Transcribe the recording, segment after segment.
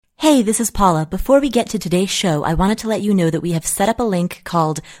Hey, this is Paula. Before we get to today's show, I wanted to let you know that we have set up a link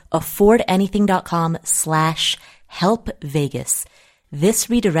called affordanything.com/helpvegas. This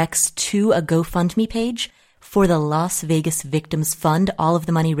redirects to a GoFundMe page for the Las Vegas Victims Fund. All of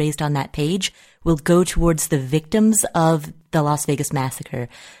the money raised on that page will go towards the victims of the Las Vegas massacre.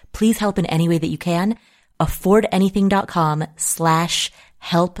 Please help in any way that you can.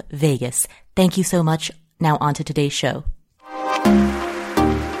 affordanything.com/helpvegas. Thank you so much. Now on to today's show.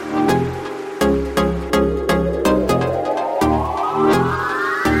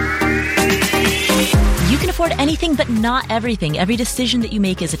 You can afford anything, but not everything. Every decision that you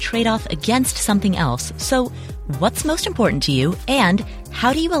make is a trade-off against something else. So what's most important to you, and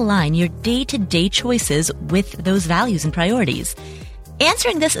how do you align your day-to-day choices with those values and priorities?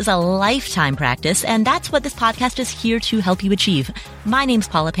 Answering this is a lifetime practice, and that's what this podcast is here to help you achieve. My name's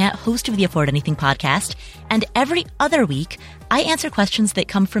Paula Pant, host of the Afford Anything podcast, and every other week, I answer questions that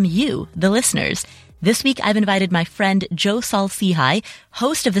come from you, the listeners. This week, I've invited my friend Joe Saul-Sehy,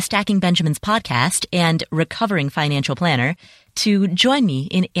 host of the Stacking Benjamins podcast and recovering financial planner, to join me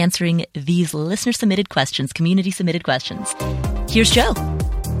in answering these listener-submitted questions, community-submitted questions. Here's Joe.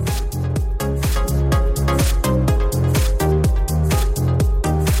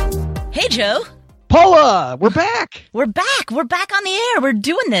 Hey, Joe. Paula, we're back. We're back. We're back on the air. We're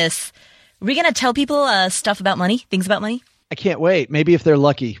doing this. Are we going to tell people stuff about money, things about money? I can't wait. Maybe if they're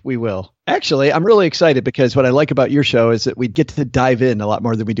lucky, we will. Actually, I'm really excited because what I like about your show is that we get to dive in a lot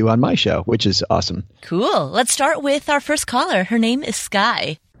more than we do on my show, which is awesome. Cool. Let's start with our first caller. Her name is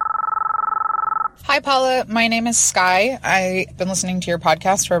Sky. Hi, Paula. My name is Sky. I've been listening to your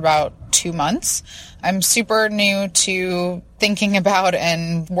podcast for about 2 months. I'm super new to thinking about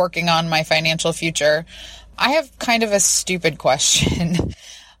and working on my financial future. I have kind of a stupid question.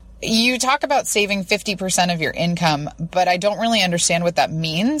 You talk about saving 50% of your income, but I don't really understand what that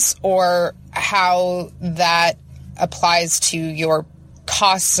means or how that applies to your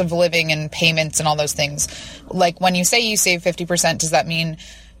costs of living and payments and all those things. Like when you say you save 50%, does that mean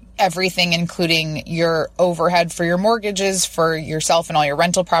everything, including your overhead for your mortgages, for yourself and all your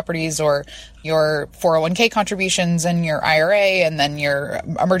rental properties, or your 401k contributions and your IRA, and then your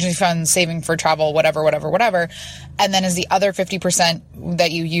emergency funds, saving for travel, whatever. And then is the other 50% that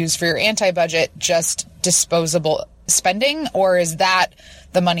you use for your anti-budget just disposable spending, or is that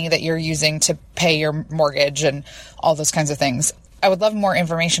the money that you're using to pay your mortgage and all those kinds of things? I would love more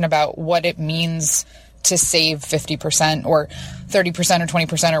information about what it means to save 50% or 30% or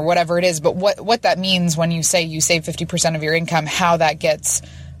 20% or whatever it is, but what that means when you say you save 50% of your income, how that gets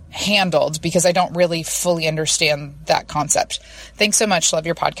handled, because I don't really fully understand that concept. Thanks so much. Love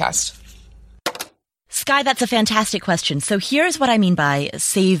your podcast. Sky, that's a fantastic question. So here's what I mean by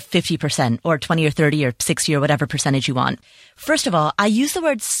save 50% or 20 or 30 or 60 or whatever percentage you want. First of all, I use the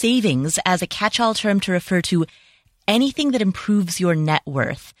word savings as a catch-all term to refer to anything that improves your net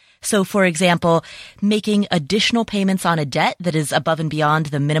worth. So, for example, making additional payments on a debt that is above and beyond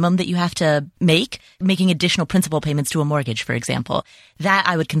the minimum that you have to make, making additional principal payments to a mortgage, for example, that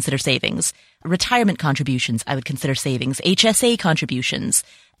I would consider savings. Retirement contributions, I would consider savings. HSA contributions,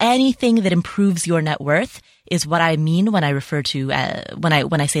 anything that improves your net worth is what I mean when I refer to, when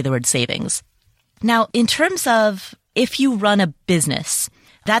I say the word savings. Now, in terms of if you run a business,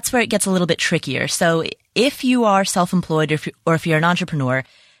 that's where it gets a little bit trickier. So if you are self-employed or if you're an entrepreneur,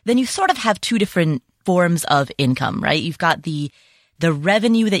 then you sort of have two different forms of income, right? You've got the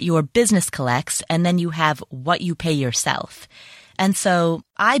revenue that your business collects, and then you have what you pay yourself. And so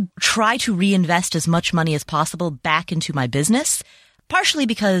I try to reinvest as much money as possible back into my business, partially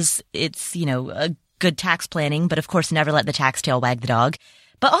because it's, a good tax planning, but of course never let the tax tail wag the dog,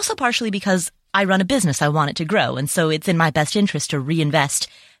 but also partially because I run a business. I want it to grow. And so it's in my best interest to reinvest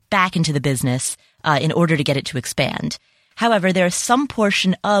back into the business in order to get it to expand. However, there is some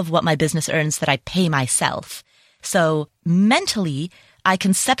portion of what my business earns that I pay myself. So mentally, I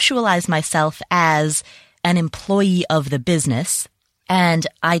conceptualize myself as an employee of the business, and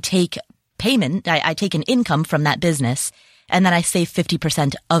I take payment, I take an income from that business, and then I save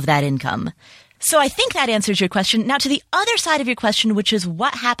 50% of that income. So I think that answers your question. Now to the other side of your question, which is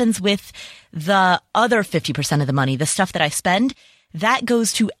what happens with the other 50% of the money, the stuff that I spend, that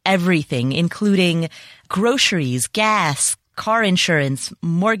goes to everything, including groceries, gas, car insurance,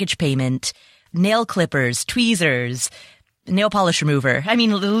 mortgage payment, nail clippers, tweezers, nail polish remover. I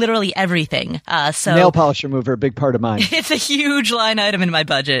mean, literally everything. So nail polish remover, a big part of mine. It's a huge line item in my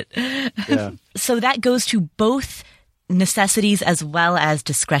budget. Yeah. So that goes to both necessities as well as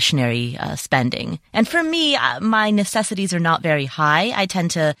discretionary spending. And for me, my necessities are not very high.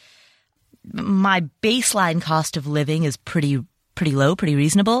 My baseline cost of living is pretty pretty low, pretty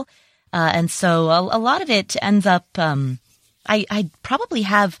reasonable. And so a lot of it ends up, I probably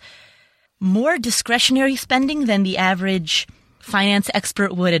have more discretionary spending than the average finance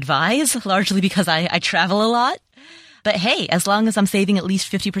expert would advise, largely because I travel a lot. But hey, as long as I'm saving at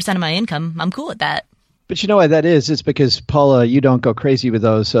least 50% of my income, I'm cool with that. But you know why that is? It's because, Paula, you don't go crazy with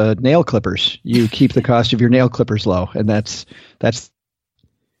those nail clippers. You keep the cost of your nail clippers low, and that's.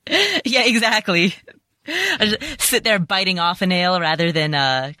 Yeah, exactly. I just sit there biting off a nail rather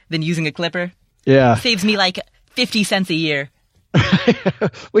than using a clipper. Yeah. Saves me like 50 cents a year.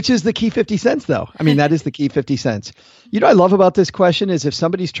 Which is the key 50 cents, though. I mean, that is the key 50 cents. You know what I love about this question is if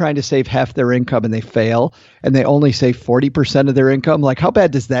somebody's trying to save half their income and they fail and they only save 40% of their income, like how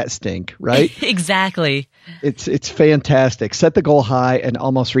bad does that stink, right? Exactly. It's fantastic. Set the goal high and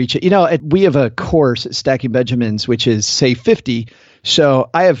almost reach it. You know, we have a course at Stacking Benjamins, which is Save 50. So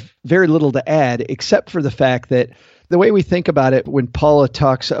I have very little to add except for the fact that the way we think about it, when Paula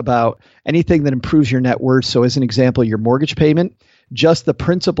talks about anything that improves your net worth, so as an example, your mortgage payment, just the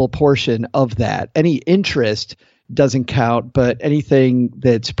principal portion of that, any interest doesn't count, but anything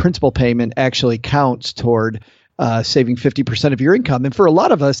that's principal payment actually counts toward saving 50% of your income. And for a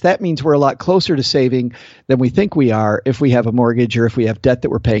lot of us, that means we're a lot closer to saving than we think we are if we have a mortgage or if we have debt that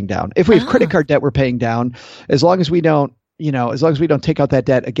we're paying down. If we have credit card debt we're paying down, as long as we don't take out that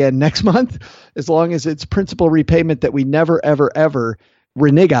debt again next month, as long as it's principal repayment that we never, ever, ever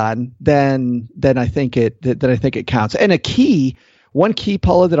renege on, then I think it counts. And one key,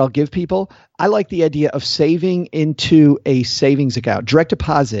 Paula, that I'll give people, I like the idea of saving into a savings account, direct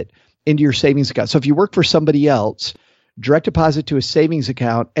deposit into your savings account. So if you work for somebody else, direct deposit to a savings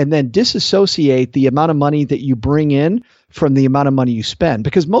account and then disassociate the amount of money that you bring in from the amount of money you spend.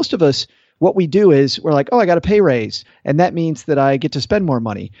 Because most of us, what we do is we're like, oh, I got a pay raise. And that means that I get to spend more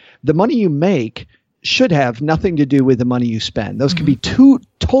money. The money you make should have nothing to do with the money you spend. Those can be two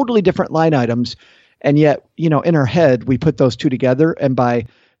totally different line items. And yet, in our head, we put those two together. And by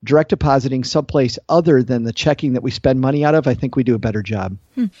direct depositing someplace other than the checking that we spend money out of, I think we do a better job.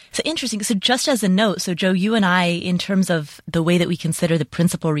 So interesting. So just as a note, so Joe, you and I, in terms of the way that we consider the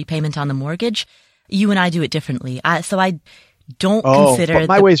principal repayment on the mortgage, you and I do it differently. So I don't consider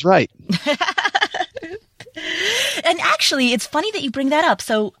my way's right. And actually, it's funny that you bring that up.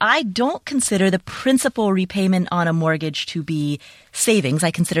 So I don't consider the principal repayment on a mortgage to be savings. I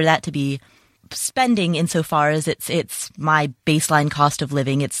consider that to be spending insofar as it's my baseline cost of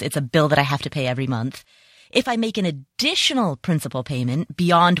living. It's a bill that I have to pay every month. If I make an additional principal payment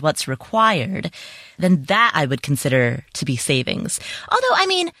beyond what's required, then that I would consider to be savings. Although, I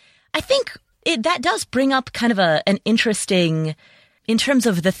mean, I think that does bring up kind of an interesting, in terms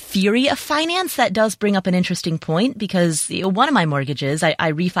of the theory of finance, that does bring up an interesting point because one of my mortgages, I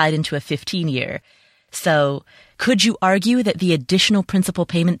refied into a 15-year. So could you argue that the additional principal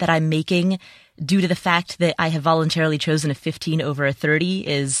payment that I'm making due to the fact that I have voluntarily chosen a 15 over a 30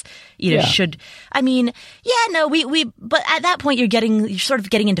 is, but at that point you're sort of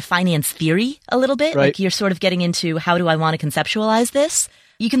getting into finance theory a little bit. Right. Like you're sort of getting into how do I want to conceptualize this?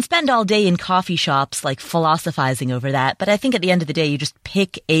 You can spend all day in coffee shops like philosophizing over that, but I think at the end of the day, you just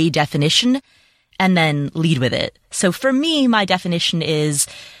pick a definition and then lead with it. So for me, my definition is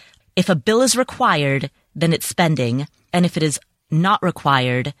if a bill is required, then it's spending. And if it is not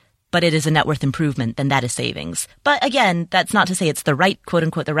required, but it is a net worth improvement, then that is savings. But again, that's not to say it's the right, quote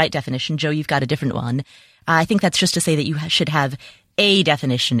unquote, the right definition. Joe, you've got a different one. I think that's just to say that you should have a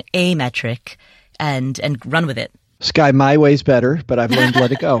definition, a metric, and run with it. Sky, my way's better, but I've learned to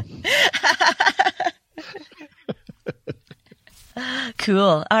let it go.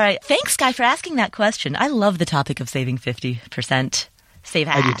 Cool. All right. Thanks, Sky, for asking that question. I love the topic of saving 50%. Save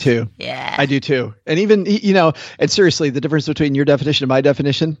half. I do too. Yeah. I do too. And even, and seriously, the difference between your definition and my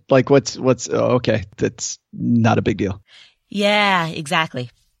definition, like okay, that's not a big deal. Yeah,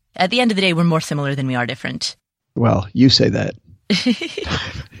 exactly. At the end of the day, we're more similar than we are different. Well, you say that.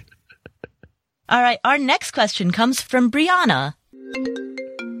 All right. Our next question comes from Brianna.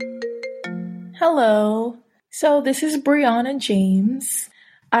 Hello. So this is Brianna James.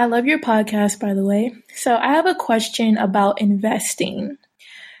 I love your podcast, by the way. So I have a question about investing.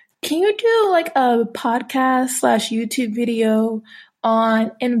 Can you do like a podcast/YouTube video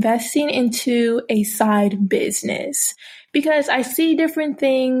on investing into a side business? Because I see different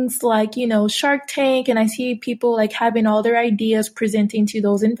things like, Shark Tank, and I see people like having all their ideas presenting to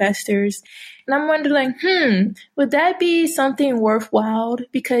those investors. And I'm wondering, would that be something worthwhile?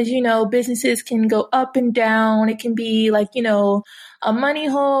 Because, businesses can go up and down. It can be like, a money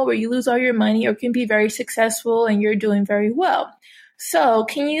hole where you lose all your money, or it can be very successful and you're doing very well. So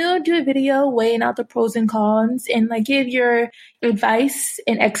can you do a video weighing out the pros and cons and like give your advice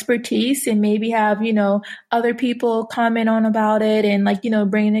and expertise and maybe have, other people comment on about it and like,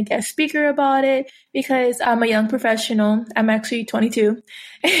 bring in a guest speaker about it? Because I'm a young professional. I'm actually 22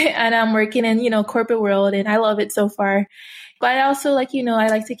 and I'm working in, corporate world and I love it so far. But I also I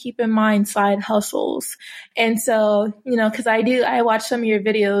like to keep in mind side hustles. And so, cause I watch some of your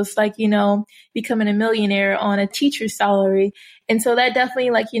videos, like, becoming a millionaire on a teacher's salary. And so that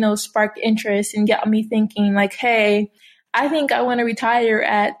definitely sparked interest and got me thinking like, hey, I think I want to retire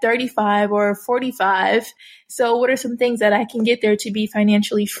at 35 or 45. So what are some things that I can get there to be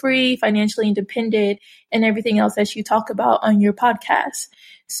financially free, financially independent, and everything else that you talk about on your podcast?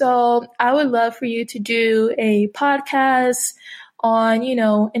 So I would love for you to do a podcast on,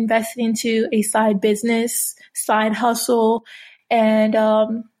 investing into a side business, side hustle, and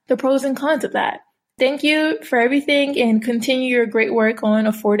the pros and cons of that. Thank you for everything and continue your great work on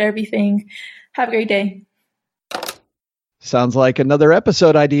Afford Everything. Have a great day. Sounds like another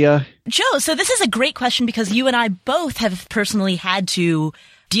episode idea. Joe, so this is a great question because you and I both have personally had to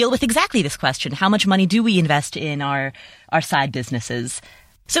deal with exactly this question. How much money do we invest in our side businesses?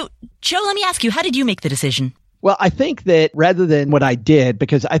 So, Joe, let me ask you, how did you make the decision? Well, I think that rather than what I did,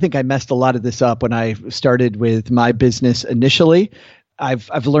 because I think I messed a lot of this up when I started with my business initially,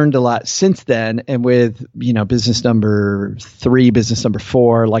 I've learned a lot since then. And with, business number 3, business number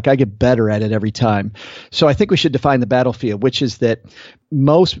 4, I get better at it every time. So I think we should define the battlefield, which is that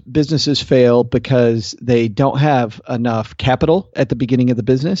most businesses fail because they don't have enough capital at the beginning of the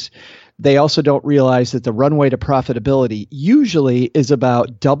business. They also don't realize that the runway to profitability usually is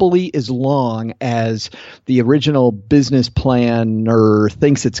about doubly as long as the original business planner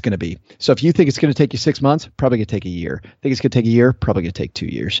thinks it's going to be. So if you think it's going to take you 6 months, probably going to take a year. Think it's going to take a year, probably going to take 2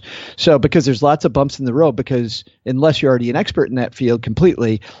 years. So because there's lots of bumps in the road, because unless you're already an expert in that field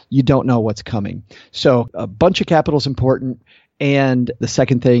completely, you don't know what's coming. So a bunch of capital is important. And the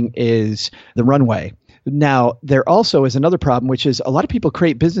second thing is the runway. Now, there also is another problem, which is a lot of people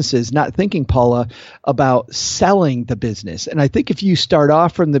create businesses not thinking, Paula, about selling the business. And I think if you start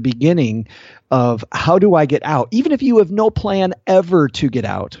off from the beginning of how do I get out, even if you have no plan ever to get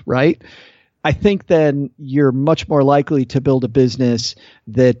out, right? I think then you're much more likely to build a business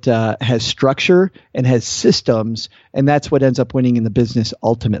that has structure and has systems. And that's what ends up winning in the business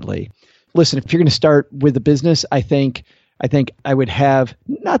ultimately. Listen, if you're going to start with a business, I think I would have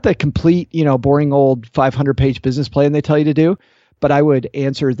not the complete, boring old 500-page business plan they tell you to do, but I would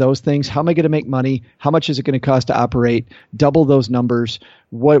answer those things. How am I going to make money? How much is it going to cost to operate? Double those numbers.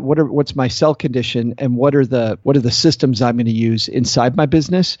 What's my sell condition? And what are the systems I'm going to use inside my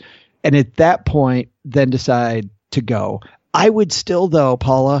business? And at that point, then decide to go. I would still, though,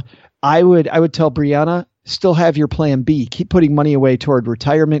 Paula, I would tell Brianna, still have your plan B. Keep putting money away toward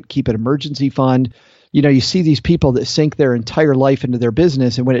retirement. Keep an emergency fund. You see these people that sink their entire life into their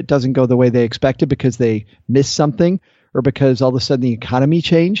business, and when it doesn't go the way they expected because they missed something or because all of a sudden the economy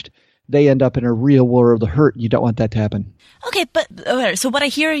changed, they end up in a real world of hurt. You don't want that to happen. Okay, but so what I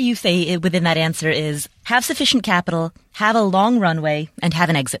hear you say within that answer is have sufficient capital, have a long runway, and have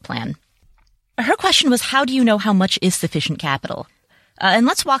an exit plan. Her question was, how do you know how much is sufficient capital? And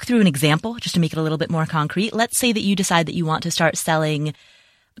let's walk through an example just to make it a little bit more concrete. Let's say that you decide that you want to start selling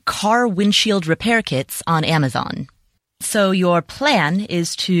car windshield repair kits on Amazon. So your plan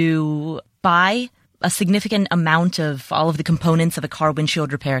is to buy a significant amount of all of the components of a car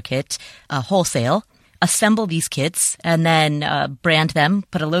windshield repair kit, wholesale, assemble these kits, and then brand them,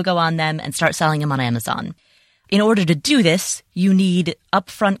 put a logo on them, and start selling them on Amazon. In order to do this, you need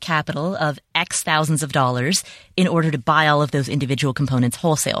upfront capital of X thousands of dollars in order to buy all of those individual components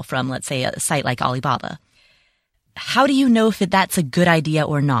wholesale from, let's say, a site like Alibaba. How do you know if that's a good idea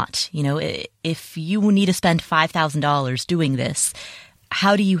or not? If you need to spend $5,000 doing this,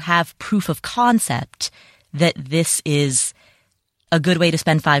 how do you have proof of concept that this is a good way to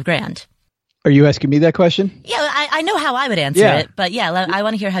spend $5,000? Are you asking me that question? Yeah, I know how I would answer it, but I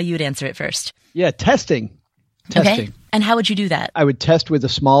want to hear how you would answer it first. Yeah, testing. Okay. And how would you do that? I would test with a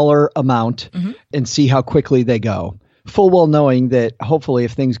smaller amount and see how quickly they go. Full well knowing that hopefully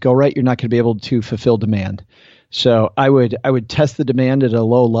if things go right, you're not going to be able to fulfill demand. So I would test the demand at a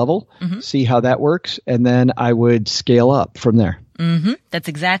low level, see how that works, and then I would scale up from there. Mm-hmm. That's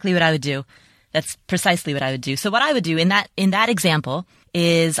exactly what I would do. That's precisely what I would do. So what I would do in that example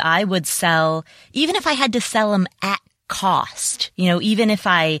is I would sell, even if I had to sell them at cost, even if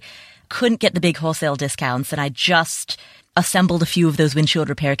I couldn't get the big wholesale discounts and I just assembled a few of those windshield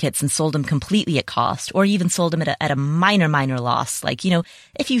repair kits and sold them completely at cost, or even sold them at a minor loss. Like,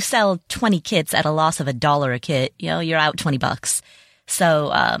 if you sell 20 kits at a loss of $1 a kit, you're out $20.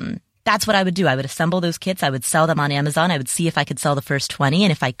 So that's what I would do. I would assemble those kits. I would sell them on Amazon. I would see if I could sell the first 20.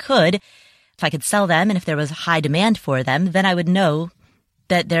 And if I could sell them and if there was high demand for them, then I would know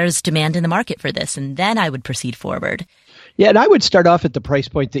that there's demand in the market for this. And then I would proceed forward. Yeah, and I would start off at the price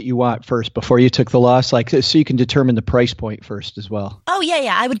point that you want first before you took the loss, like so you can determine the price point first as well. Oh,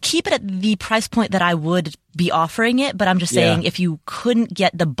 yeah. I would keep it at the price point that I would be offering it, but I'm just saying if you couldn't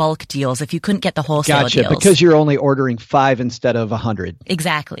get the bulk deals, if you couldn't get the wholesale deals. Gotcha, because you're only ordering 5 instead of 100.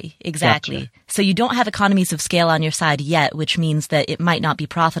 Exactly. Gotcha. So you don't have economies of scale on your side yet, which means that it might not be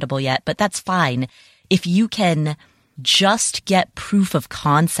profitable yet, but that's fine. If you can just get proof of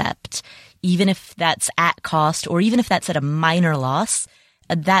concept, even if that's at cost or even if that's at a minor loss,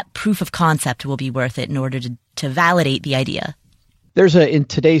 that proof of concept will be worth it in order to validate the idea. In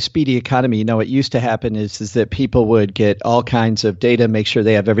today's speedy economy, what used to happen is that people would get all kinds of data, make sure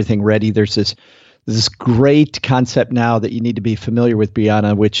they have everything ready. There's this great concept now that you need to be familiar with,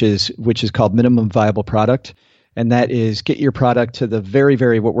 Brianna, which is called minimum viable product. And that is get your product to the very,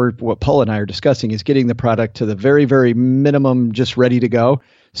 very, what Paul and I are discussing is getting the product to the very, very minimum, just ready to go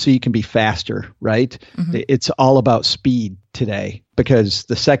so you can be faster, right? Mm-hmm. It's all about speed today because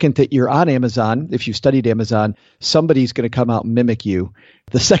the second that you're on Amazon, if you studied Amazon, somebody's going to come out and mimic you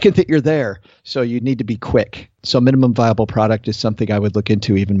the second that you're there. So you need to be quick. So minimum viable product is something I would look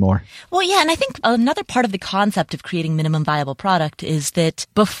into even more. Well, yeah. And I think another part of the concept of creating minimum viable product is that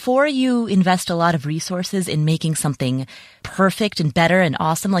before you invest a lot of resources in making something perfect and better and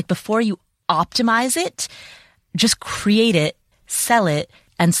awesome, like before you optimize it, just create it, sell it,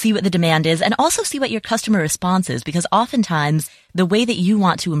 and see what the demand is, and also see what your customer response is, because oftentimes the way that you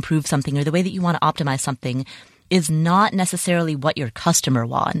want to improve something or the way that you want to optimize something is not necessarily what your customer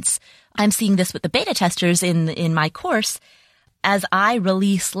wants. I'm seeing this with the beta testers in my course. As I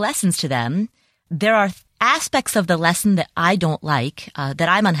release lessons to them, there are aspects of the lesson that I don't like, that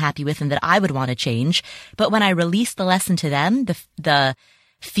I'm unhappy with and that I would want to change. But when I release the lesson to them, the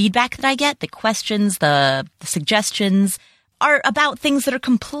feedback that I get, the questions, the suggestions, are about things that are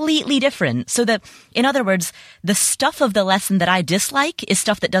completely different. So that, in other words, the stuff of the lesson that I dislike is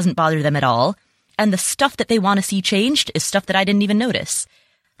stuff that doesn't bother them at all. And the stuff that they want to see changed is stuff that I didn't even notice.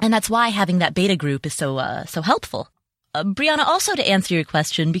 And that's why having that beta group is so helpful. Brianna, also to answer your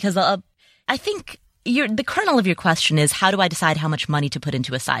question, because I think the kernel of your question is, how do I decide how much money to put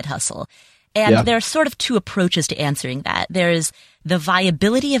into a side hustle? And there are sort of two approaches to answering that. There's the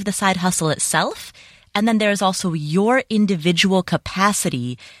viability of the side hustle itself, and then there's also your individual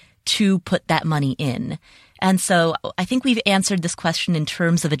capacity to put that money in. And so I think we've answered this question in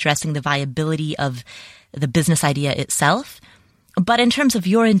terms of addressing the viability of the business idea itself. But in terms of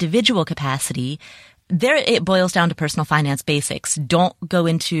your individual capacity, it boils down to personal finance basics. Don't go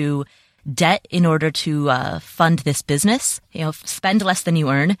into debt in order to fund this business. Spend less than you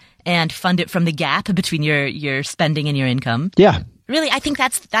earn and fund it from the gap between your spending and your income. Yeah. Really, I think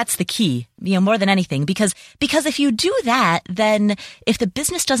that's the key, more than anything, because if you do that, then if the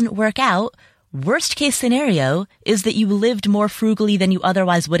business doesn't work out, worst case scenario is that you lived more frugally than you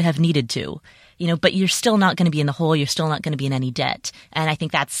otherwise would have needed to, but you're still not going to be in the hole. You're still not going to be in any debt. And I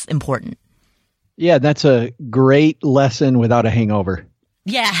think that's important. Yeah, that's a great lesson without a hangover.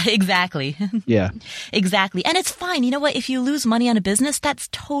 Yeah, exactly. Yeah. Exactly. And it's fine. You know what? If you lose money on a business, that's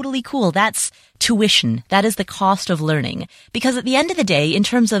totally cool. That's tuition. That is the cost of learning. Because at the end of the day, in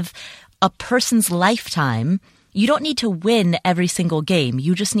terms of a person's lifetime, you don't need to win every single game.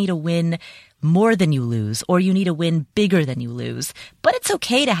 You just need to win more than you lose, or you need to win bigger than you lose. But it's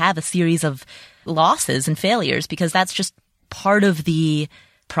okay to have a series of losses and failures because that's just part of the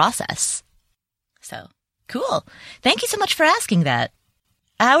process. So, cool. Thank you so much for asking that.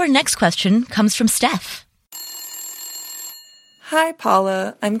 Our next question comes from Steph. Hi,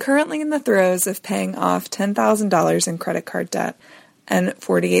 Paula. I'm currently in the throes of paying off $10,000 in credit card debt and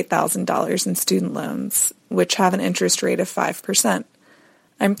 $48,000 in student loans, which have an interest rate of 5%.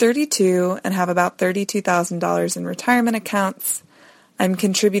 I'm 32 and have about $32,000 in retirement accounts. I'm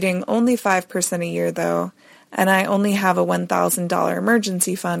contributing only 5% a year, though, and I only have a $1,000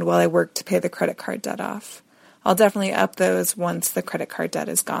 emergency fund while I work to pay the credit card debt off. I'll definitely up those once the credit card debt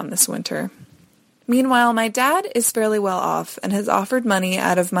is gone this winter. Meanwhile, my dad is fairly well off and has offered money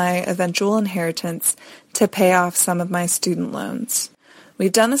out of my eventual inheritance to pay off some of my student loans.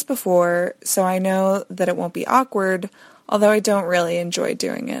 We've done this before, so I know that it won't be awkward, although I don't really enjoy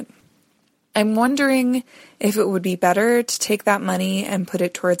doing it. I'm wondering if it would be better to take that money and put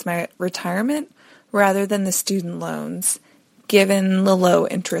it towards my retirement rather than the student loans, given the low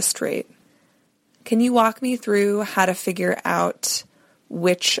interest rate. Can you walk me through how to figure out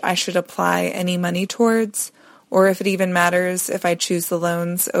which I should apply any money towards, or if it even matters if I choose the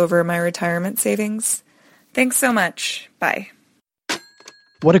loans over my retirement savings. Thanks so much. Bye.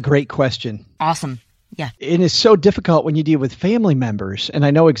 What a great question. Awesome. Yeah. It is so difficult when you deal with family members. And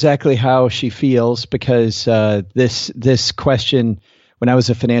I know exactly how she feels because this question, when I was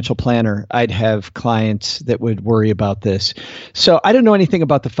a financial planner, I'd have clients that would worry about this. So I don't know anything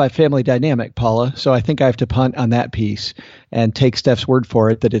about the family dynamic, Paula. So I think I have to punt on that piece and take Steph's word for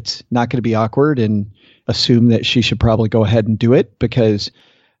it that it's not going to be awkward and assume that she should probably go ahead and do it because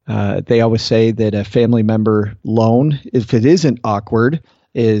they always say that a family member loan, if it isn't awkward,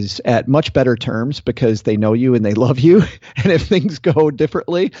 is at much better terms because they know you and they love you. And if things go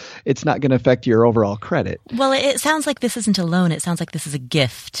differently, it's not going to affect your overall credit. Well, it sounds like this isn't a loan. It sounds like this is a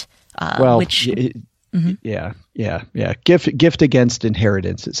gift. Yeah. Gift against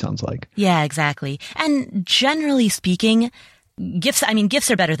inheritance, it sounds like. Yeah, exactly. And generally speaking, gifts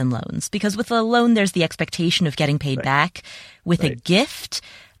are better than loans because with a loan, there's the expectation of getting paid back. With a gift,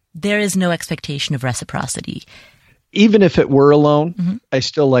 there is no expectation of reciprocity. Even if it were a loan, I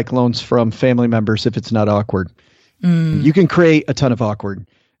still like loans from family members if it's not awkward. You can create a ton of awkward.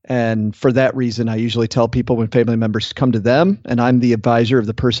 And for that reason, I usually tell people when family members come to them and I'm the advisor of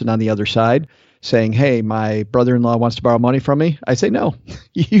the person on the other side saying, hey, my brother-in-law wants to borrow money from me. I say, no,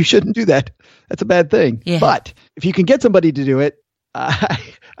 you shouldn't do that. That's a bad thing. Yeah. But if you can get somebody to do it, I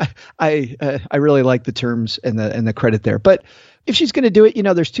really like the terms and the credit there. But if she's going to do it,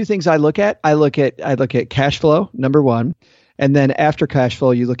 there's two things I look at. I look at cash flow, number one, and then after cash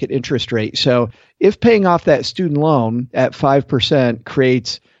flow, you look at interest rate. So if paying off that student loan at 5%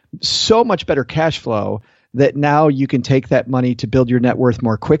 creates so much better cash flow that now you can take that money to build your net worth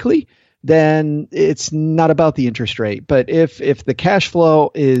more quickly, then it's not about the interest rate. But if the cash flow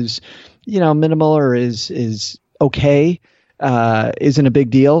is, minimal or is okay, isn't a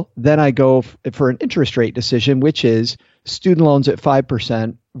big deal, then I go for an interest rate decision, which is student loans at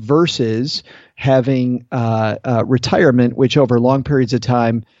 5% versus having retirement, which over long periods of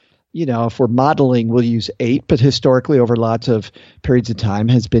time, if we're modeling, we'll use 8, but historically over lots of periods of time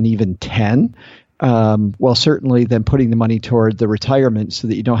has been even 10. Well, certainly then putting the money toward the retirement so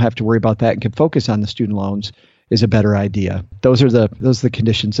that you don't have to worry about that and can focus on the student loans is a better idea. Those are the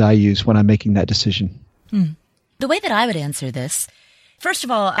conditions I use when I'm making that decision. The way that I would answer this, first of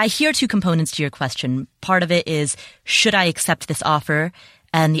all, I hear two components to your question. Part of it is, should I accept this offer?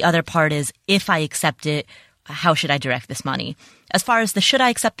 And the other part is, if I accept it, how should I direct this money? As far as the should I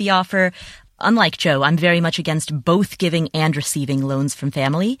accept the offer, unlike Joe, I'm very much against both giving and receiving loans from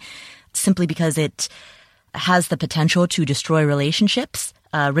family, simply because it has the potential to destroy relationships,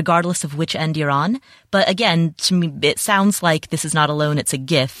 regardless of which end you're on. But again, to me, it sounds like this is not a loan, it's a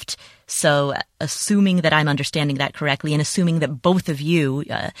gift. So assuming that I'm understanding that correctly and assuming that both of you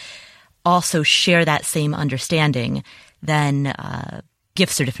also share that same understanding, then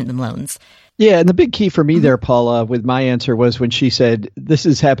gifts are different than loans. Yeah, and the big key for me there, Paula, with my answer was when she said, this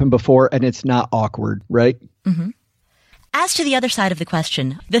has happened before and it's not awkward, right? As to the other side of the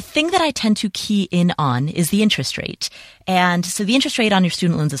question, the thing that I tend to key in on is the interest rate. And so the interest rate on your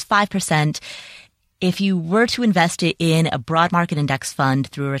student loans is 5%. If you were to invest it in a broad market index fund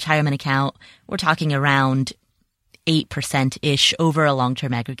through a retirement account, we're talking around 8%-ish over a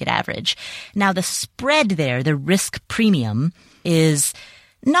long-term aggregate average. Now, the spread there, the risk premium, is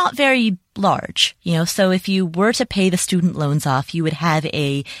not very large. So if you were to pay the student loans off, you would have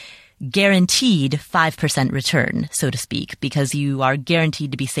a guaranteed 5% return, so to speak, because you are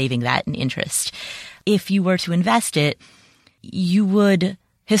guaranteed to be saving that in interest. If you were to invest it, you would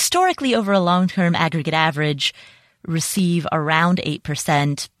historically over a long-term aggregate average receive around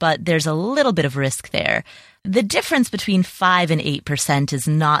 8%, but there's a little bit of risk there. The difference between 5 and 8% is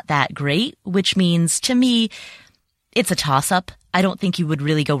not that great, which means to me, it's a toss-up. I don't think you would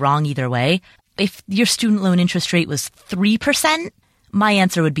really go wrong either way. If your student loan interest rate was 3%, my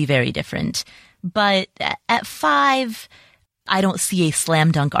answer would be very different. But at 5, I don't see a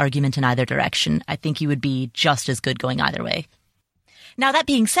slam dunk argument in either direction. I think you would be just as good going either way. Now, that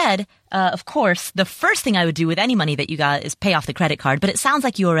being said, of course, the first thing I would do with any money that you got is pay off the credit card, but it sounds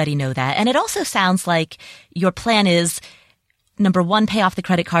like you already know that. And it also sounds like your plan is, number 1, pay off the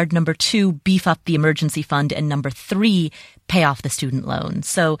credit card, number 2, beef up the emergency fund, and number 3, pay off the student loan.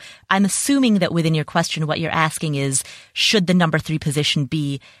 So I'm assuming that within your question, what you're asking is, should the number 3 position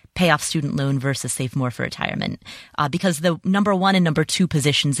be pay off student loan versus save more for retirement? Because the number 1 and number 2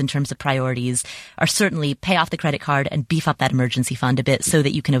 positions in terms of priorities are certainly pay off the credit card and beef up that emergency fund a bit so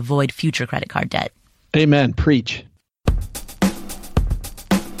that you can avoid future credit card debt. Amen. Preach.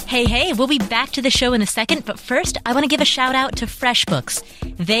 Hey, we'll be back to the show in a second, but first, I want to give a shout out to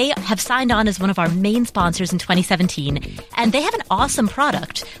FreshBooks. They have signed on as one of our main sponsors in 2017, and they have an awesome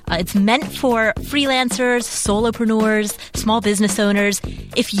product. It's meant for freelancers, solopreneurs, small business owners.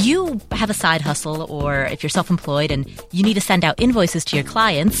 If you have a side hustle or if you're self-employed and you need to send out invoices to your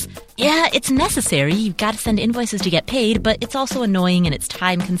clients, yeah, it's necessary. You've got to send invoices to get paid, but it's also annoying and it's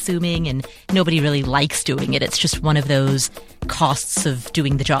time-consuming and nobody really likes doing it. It's just one of those costs of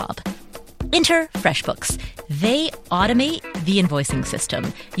doing the job. Enter FreshBooks. They automate the invoicing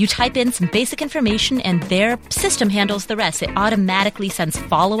system. You type in some basic information and their system handles the rest. It automatically sends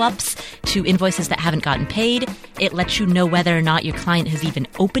follow-ups to invoices that haven't gotten paid. It lets you know whether or not your client has even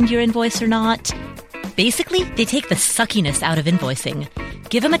opened your invoice or not. Basically, they take the suckiness out of invoicing.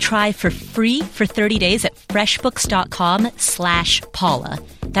 Give them a try for free for 30 days at freshbooks.com/Paula.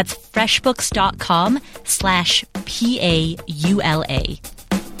 That's freshbooks.com/PAULA.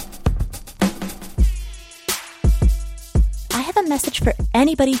 I have a message for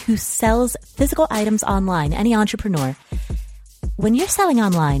anybody who sells physical items online, any entrepreneur. When you're selling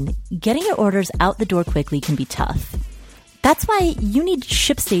online, getting your orders out the door quickly can be tough. That's why you need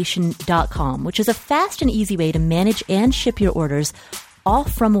ShipStation.com, which is a fast and easy way to manage and ship your orders all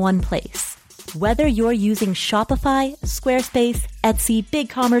from one place. Whether you're using Shopify, Squarespace, Etsy,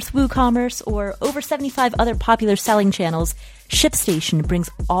 BigCommerce, WooCommerce, or over 75 other popular selling channels, ShipStation brings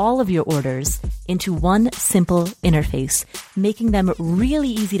all of your orders into one simple interface, making them really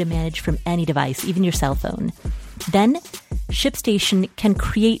easy to manage from any device, even your cell phone. Then, ShipStation can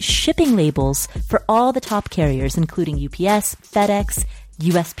create shipping labels for all the top carriers, including UPS, FedEx,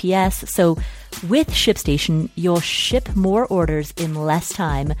 USPS. So with ShipStation, you'll ship more orders in less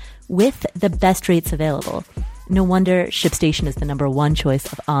time with the best rates available. No wonder ShipStation is the #1 choice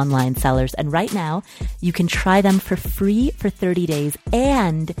of online sellers. And right now, you can try them for free for 30 days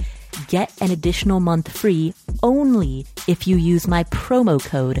and get an additional month free only if you use my promo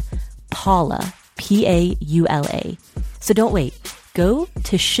code PAULA, PAULA. So don't wait. Go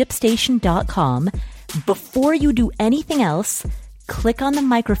to ShipStation.com. Before you do anything else, click on the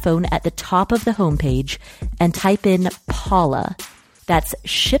microphone at the top of the homepage and type in Paula. That's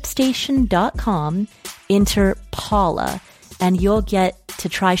ShipStation.com, enter Paula, and you'll get to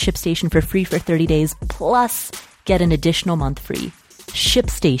try ShipStation for free for 30 days, plus get an additional month free.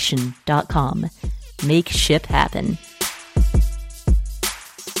 ShipStation.com. Make ship happen.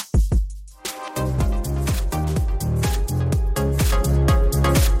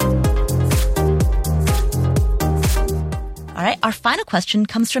 All right, our final question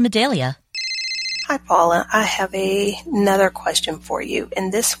comes from Adelia. Hi, Paula. I have another question for you,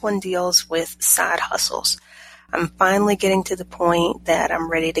 and this one deals with side hustles. I'm finally getting to the point that I'm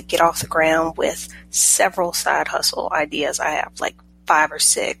ready to get off the ground with several side hustle ideas. I have like 5 or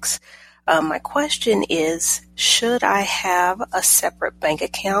 6. My question is, should I have a separate bank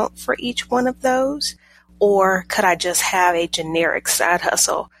account for each one of those, or could I just have a generic side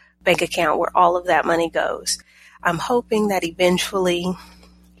hustle bank account where all of that money goes? I'm hoping that eventually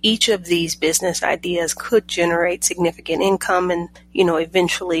each of these business ideas could generate significant income and,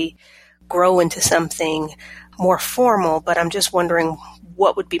 eventually grow into something more formal, but I'm just wondering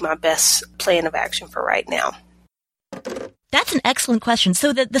what would be my best plan of action for right now. That's an excellent question.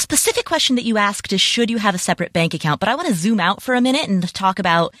 So the specific question that you asked is, should you have a separate bank account? But I want to zoom out for a minute and talk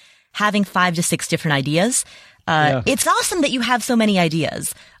about having 5 to 6 different ideas. It's awesome that you have so many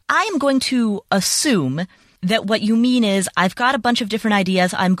ideas. I am going to assume that what you mean is, I've got a bunch of different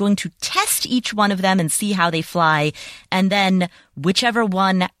ideas. I'm going to test each one of them and see how they fly. And then whichever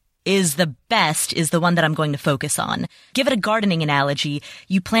one is the best is the one that I'm going to focus on. Give it a gardening analogy.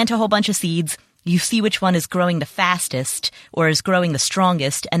 You plant a whole bunch of seeds. You see which one is growing the fastest or is growing the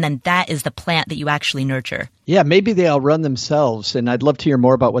strongest, and then that is the plant that you actually nurture. Yeah, maybe they all run themselves, and I'd love to hear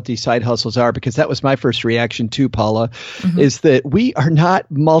more about what these side hustles are, because that was my first reaction too, Paula, is that we are not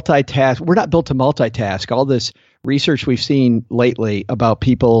multitask. We're not built to multitask. All this research we've seen lately about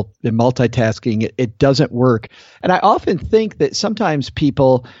people in multitasking, it doesn't work. And I often think that sometimes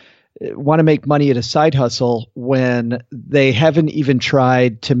people want to make money at a side hustle when they haven't even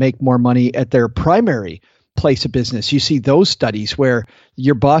tried to make more money at their primary place of business. You see those studies where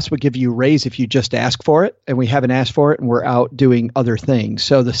your boss would give you a raise if you just ask for it, and we haven't asked for it and we're out doing other things.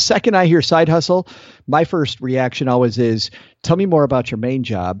 So the second I hear side hustle, my first reaction always is, tell me more about your main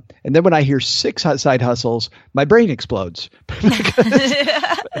job. And then when I hear 6 side hustles, my brain explodes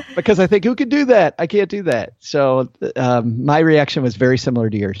because I think, who can do that? I can't do that. So my reaction was very similar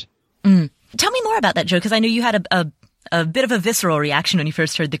to yours. Tell me more about that, Joe, because I know you had a a bit of a visceral reaction when you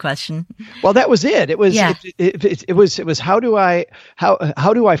first heard the question. Well, that was it. It was, Yeah. it was how do I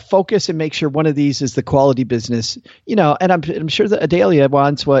focus and make sure one of these is the quality business, and I'm sure that Adalia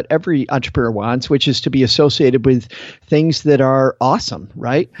wants what every entrepreneur wants, which is to be associated with things that are awesome,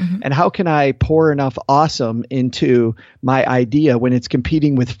 right? Mm-hmm. And how can I pour enough awesome into my idea when it's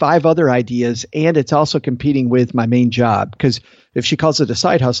competing with 5 other ideas and it's also competing with my main job? Because if she calls it a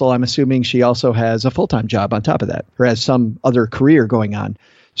side hustle, I'm assuming she also has a full-time job on top of that or has some other career going on.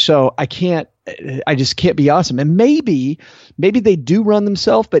 So I just can't be awesome. And maybe they do run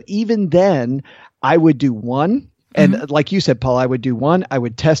themselves, but even then I would do one. And like you said, Paul, I would do one. I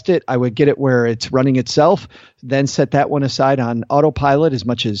would test it. I would get it where it's running itself, then set that one aside on autopilot as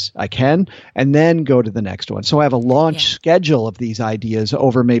much as I can, and then go to the next one. So I have a launch schedule of these ideas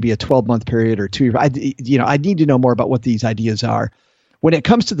over maybe a 12-month period or 2 years. I need to know more about what these ideas are. When it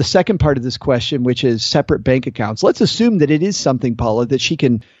comes to the second part of this question, which is separate bank accounts, let's assume that it is something, Paula, that she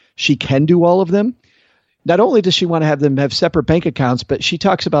can do all of them. Not only does she want to have them have separate bank accounts, but she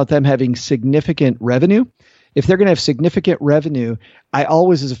talks about them having significant revenue. If they're going to have significant revenue, I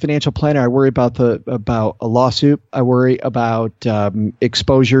always, as a financial planner, I worry about a lawsuit. I worry about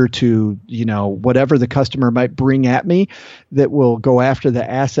exposure to whatever the customer might bring at me that will go after the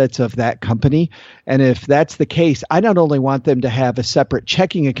assets of that company. And if that's the case, I not only want them to have a separate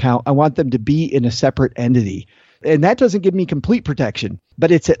checking account, I want them to be in a separate entity. And that doesn't give me complete protection,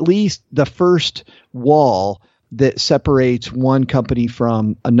 but it's at least the first wall that separates one company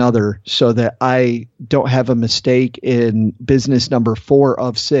from another so that I don't have a mistake in business number 4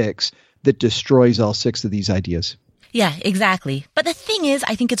 of 6 that destroys all 6 of these ideas. Yeah, exactly. But the thing is,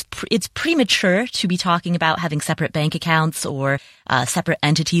 I think it's premature to be talking about having separate bank accounts or separate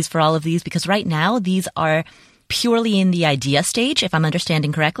entities for all of these, because right now these are purely in the idea stage, if I'm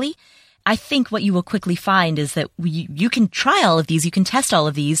understanding correctly. I think what you will quickly find is that you can try all of these, you can test all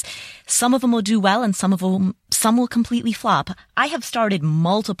of these. Some of them will do well and some will completely flop. I have started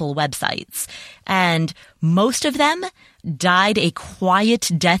multiple websites and most of them died a quiet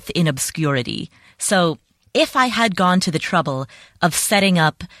death in obscurity. So if I had gone to the trouble of setting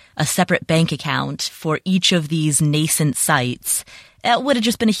up a separate bank account for each of these nascent sites, it would have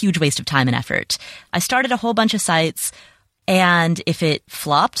just been a huge waste of time and effort. I started a whole bunch of sites, and if it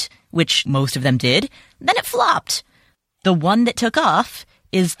flopped, which most of them did, then it flopped. The one that took off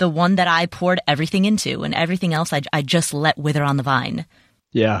is the one that I poured everything into, and everything else I just let wither on the vine.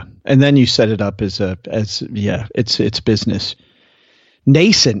 Yeah. And then you set it up as it's business.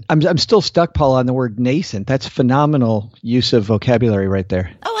 Nascent. I'm still stuck, Paul, on the word nascent. That's phenomenal use of vocabulary right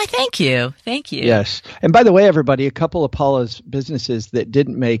there. Oh, I thank you. Thank you. Yes. And by the way, everybody, a couple of Paula's businesses that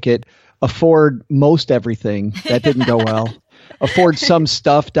didn't make it, Afford Most Everything. That didn't go well.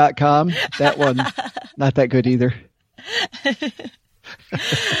 AffordSomeStuff.com. That one, not that good either.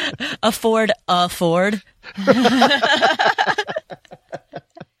 Afford.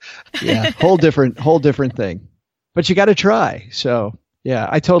 Yeah, whole different thing. But you got to try. So yeah,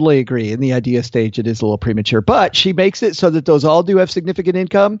 I totally agree. In the idea stage, it is a little premature. But she makes it so that those all do have significant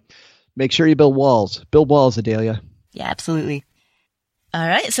income. Make sure you build walls. Build walls, Adalia. Yeah, absolutely. All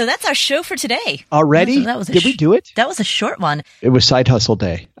right, so that's our show for today. Already? Did we do it? That was a short one. It was Side Hustle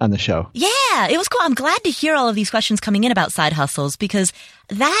Day on the show. Yeah, it was cool. I'm glad to hear all of these questions coming in about side hustles, because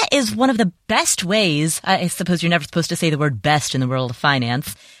that is one of the best ways. I suppose you're never supposed to say the word best in the world of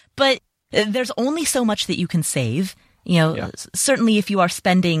finance, but there's only so much that you can save. Certainly if you have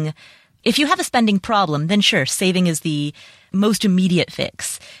a spending problem, then sure, saving is the most immediate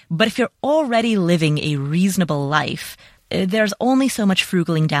fix. But if you're already living a reasonable life, there's only so much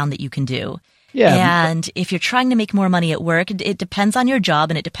frugaling down that you can do. Yeah. And if you're trying to make more money at work, it depends on your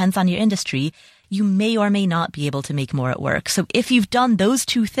job and it depends on your industry. You may or may not be able to make more at work. So if you've done those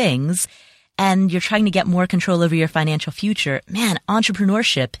two things and you're trying to get more control over your financial future, man,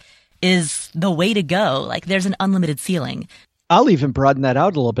 entrepreneurship is the way to go. Like, there's an unlimited ceiling. I'll even broaden that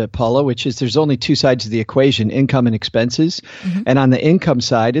out a little bit, Paula, which is there's only 2 sides of the equation, income and expenses. Mm-hmm. And on the income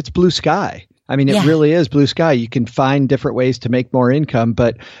side, it's blue sky. I mean, it really is blue sky. You can find different ways to make more income,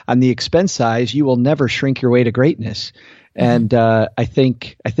 but on the expense side, you will never shrink your way to greatness. Mm-hmm. And I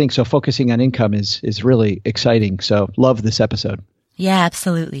think so. Focusing on income is really exciting. So love this episode. Yeah,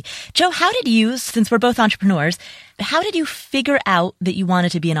 absolutely. Joe, how did you, since we're both entrepreneurs, how did you figure out that you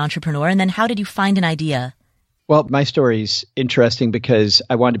wanted to be an entrepreneur? And then how did you find an idea? Well, my story is interesting because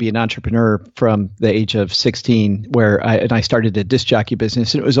I wanted to be an entrepreneur from the age of 16, where I started a disc jockey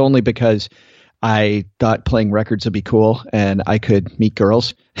business. And it was only because I thought playing records would be cool and I could meet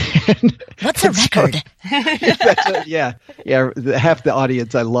girls. What's a record? Yeah. Half the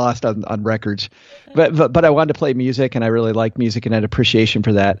audience I lost on records. But I wanted to play music and I really liked music and had appreciation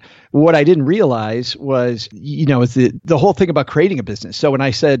for that. What I didn't realize was, is the whole thing about creating a business. So when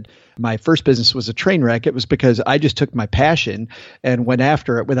I said my first business was a train wreck, it was because I just took my passion and went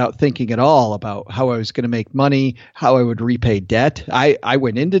after it without thinking at all about how I was going to make money, how I would repay debt. I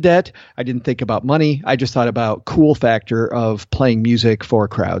went into debt. I didn't think about money. I just thought about cool factor of playing music for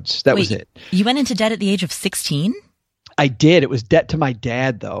crowds. That was it. You went into debt at the age of 16? I did. It was debt to my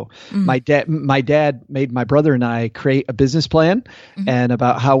dad, though. Mm-hmm. My dad made my brother and I create a business plan and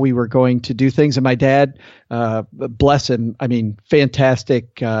about how we were going to do things. And my dad, bless him,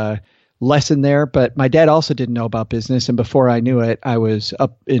 fantastic lesson there. But my dad also didn't know about business. And before I knew it, I was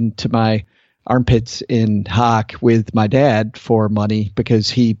up into my armpits in hock with my dad for money because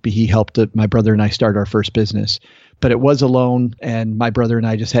he helped my brother and I start our first business. But it was a loan, and my brother and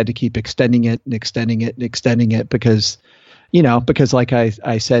I just had to keep extending it and extending it and extending it because like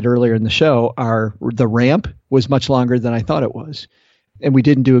I said earlier in the show, the ramp was much longer than I thought it was. And we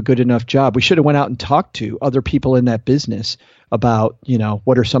didn't do a good enough job. We should have went out and talked to other people in that business about,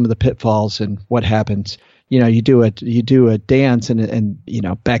 what are some of the pitfalls and what happens. You do a dance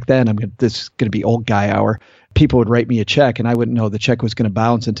and back then this is going to be old guy hour. People would write me a check and I wouldn't know the check was going to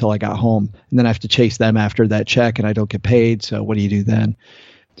bounce until I got home. And then I have to chase them after that check and I don't get paid. So what do you do then?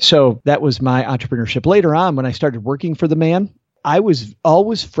 So that was my entrepreneurship. Later on, when I started working for the man, I was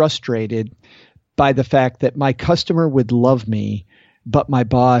always frustrated by the fact that my customer would love me, but my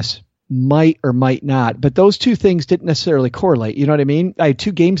boss might or might not. But those two things didn't necessarily correlate. You know what I mean? I had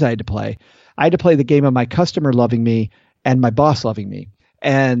two games I had to play. I had to play the game of my customer loving me and my boss loving me.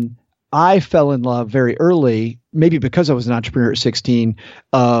 And I fell in love very early, maybe because I was an entrepreneur at 16,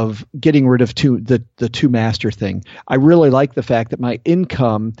 of getting rid of the two master thing. I really like the fact that my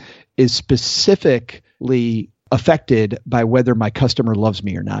income is specifically affected by whether my customer loves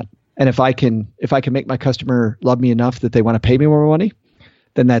me or not. And if I can make my customer love me enough that they want to pay me more money,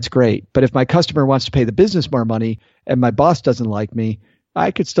 then that's great. But if my customer wants to pay the business more money and my boss doesn't like me,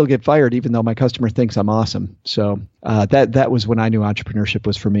 I could still get fired even though my customer thinks I'm awesome. So that was when I knew entrepreneurship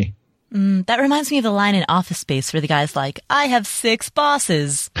was for me. That reminds me of the line in Office Space where the guy's like, I have 6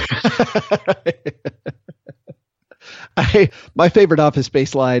 bosses. My favorite Office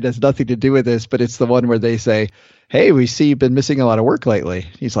Space line has nothing to do with this, but it's the one where they say, hey, we see you've been missing a lot of work lately.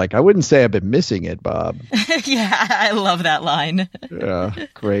 He's like, I wouldn't say I've been missing it, Bob. Yeah, I love that line. Yeah,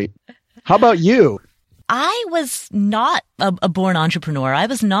 great. How about you? I was not a born entrepreneur. I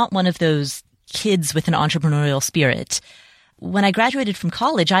was not one of those kids with an entrepreneurial spirit. When I graduated from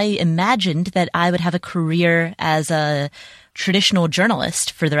college, I imagined that I would have a career as a traditional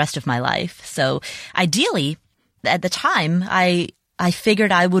journalist for the rest of my life. So ideally, at the time, I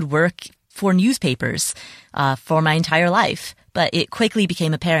figured I would work for newspapers for my entire life. But it quickly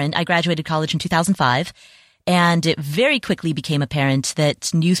became apparent. I graduated college in 2005, and it very quickly became apparent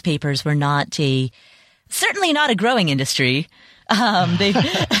that newspapers were certainly not a growing industry.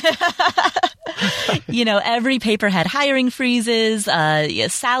 Every paper had hiring freezes.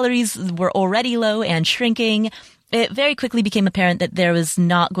 Salaries were already low and shrinking. It very quickly became apparent that there was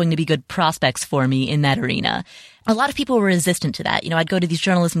not going to be good prospects for me in that arena. A lot of people were resistant to that. I'd go to these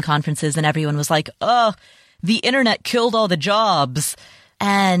journalism conferences and everyone was like, oh, the internet killed all the jobs.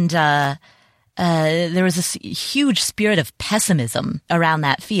 And there was this huge spirit of pessimism around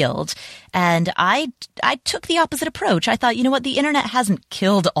that field. And I took the opposite approach. I thought, you know what? The internet hasn't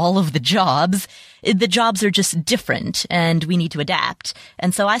killed all of the jobs. The jobs are just different and we need to adapt.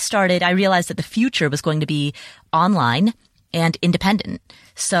 And so I realized that the future was going to be online and independent.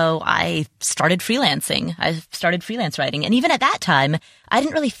 So I started freelancing. I started freelance writing. And even at that time, I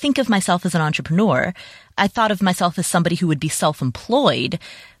didn't really think of myself as an entrepreneur. I thought of myself as somebody who would be self-employed,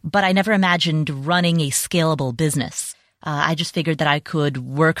 but I never imagined running a scalable business. I just figured that I could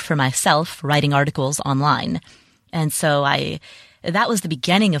work for myself writing articles online. And so that was the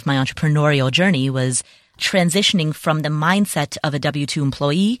beginning of my entrepreneurial journey, was transitioning from the mindset of a W-2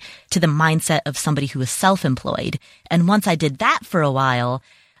 employee to the mindset of somebody who was self-employed. And once I did that for a while,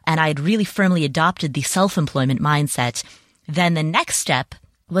 and I had really firmly adopted the self-employment mindset, then the next step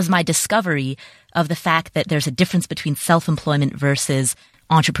was my discovery of the fact that there's a difference between self-employment versus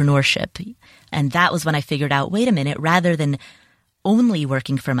entrepreneurship. And that was when I figured out, wait a minute, rather than only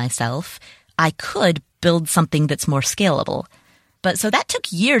working for myself, I could build something that's more scalable. But so that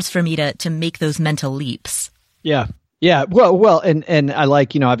took years for me to make those mental leaps. Yeah. Yeah. Well, and I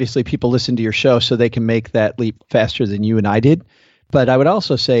like, obviously people listen to your show so they can make that leap faster than you and I did. But I would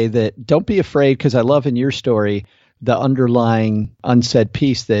also say that don't be afraid, because I love in your story the underlying unsaid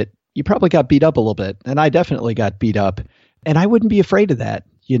piece that you probably got beat up a little bit. And I definitely got beat up. And I wouldn't be afraid of that.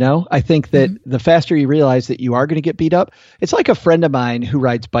 You know, I think that the faster you realize that you are going to get beat up, it's like a friend of mine who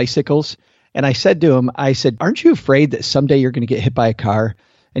rides bicycles. And I said to him, aren't you afraid that someday you're going to get hit by a car?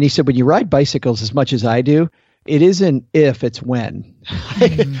 And he said, when you ride bicycles as much as I do, it isn't if, it's when.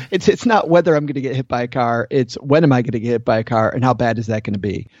 It's not whether I'm going to get hit by a car. It's when am I going to get hit by a car and how bad is that going to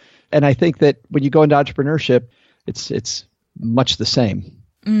be? And I think that when you go into entrepreneurship, it's much the same.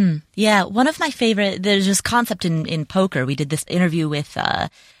 Yeah. One of my favorite, there's this concept in poker. We did this interview with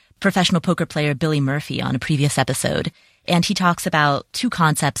professional poker player Billy Murphy on a previous episode. And he talks about two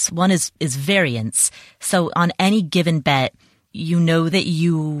concepts. One is variance. So on any given bet, you know that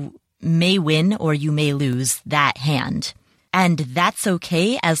you may win or you may lose that hand. And that's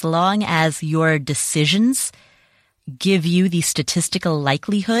okay as long as your decisions give you the statistical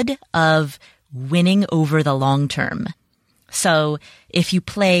likelihood of winning over the long term. So if you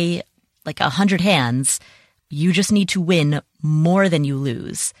play like 100 hands, you just need to win more than you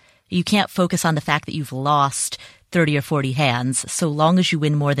lose. You can't focus on the fact that you've lost 30 or 40 hands, so long as you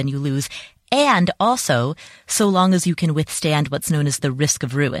win more than you lose. And also, so long as you can withstand what's known as the risk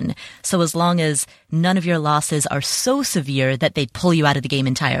of ruin. So as long as none of your losses are so severe that they pull you out of the game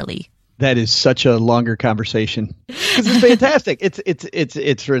entirely. That is such a longer conversation because it's fantastic.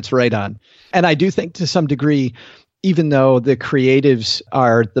 It's right on. And I do think to some degree, even though the creatives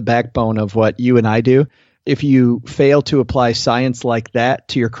are the backbone of what you and I do, if you fail to apply science like that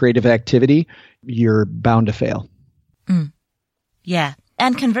to your creative activity, you're bound to fail. Yeah.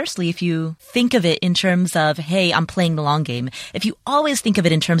 And conversely, if you think of it in terms of, hey, I'm playing the long game, if you always think of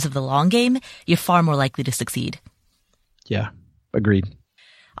it in terms of the long game, you're far more likely to succeed. Yeah, agreed.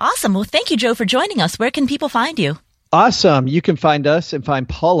 Awesome. Well, thank you, Joe, for joining us. Where can people find you? Awesome. You can find us and find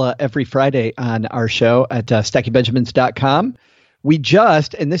Paula every Friday on our show at stackingbenjamins.com. We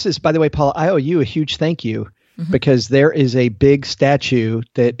just, and this is, by the way, Paula, I owe you a huge thank you because there is a big statue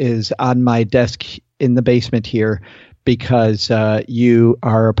that is on my desk in the basement here because you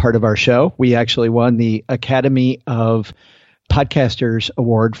are a part of our show. We actually won the Academy of Podcasters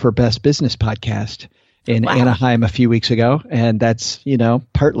Award for Best Business Podcast in Anaheim a few weeks ago. And that's,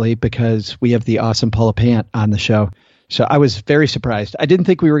 partly because we have the awesome Paula Pant on the show. So I was very surprised. I didn't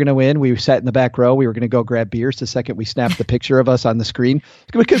think we were going to win. We sat in the back row. We were going to go grab beers the second we snapped the picture of us on the screen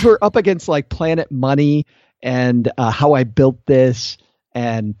because we're up against like Planet Money and How I Built This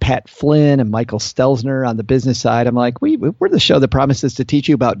and Pat Flynn and Michael Stelzner on the business side. I'm like, we're the show that promises to teach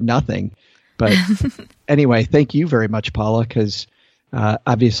you about nothing. But anyway, thank you very much, Paula, because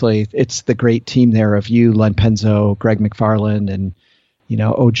obviously it's the great team there of you, Len Penzo, Greg McFarland, and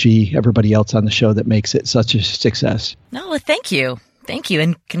OG, everybody else on the show that makes it such a success. No, well, thank you. Thank you.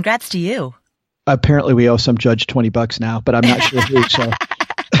 And congrats to you. Apparently we owe some judge $20 now, but I'm not sure who, so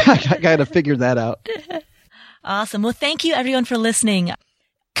I got to figure that out. Awesome. Well, thank you everyone for listening.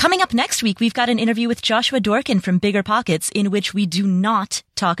 Coming up next week, we've got an interview with Joshua Dorkin from Bigger Pockets in which we do not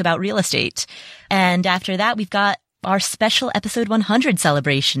talk about real estate. And after that, we've got our special episode 100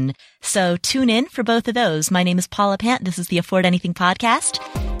 celebration. So tune in for both of those. My name is Paula Pant. This is the Afford Anything podcast.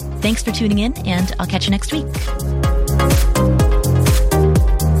 Thanks for tuning in, and I'll catch you next week.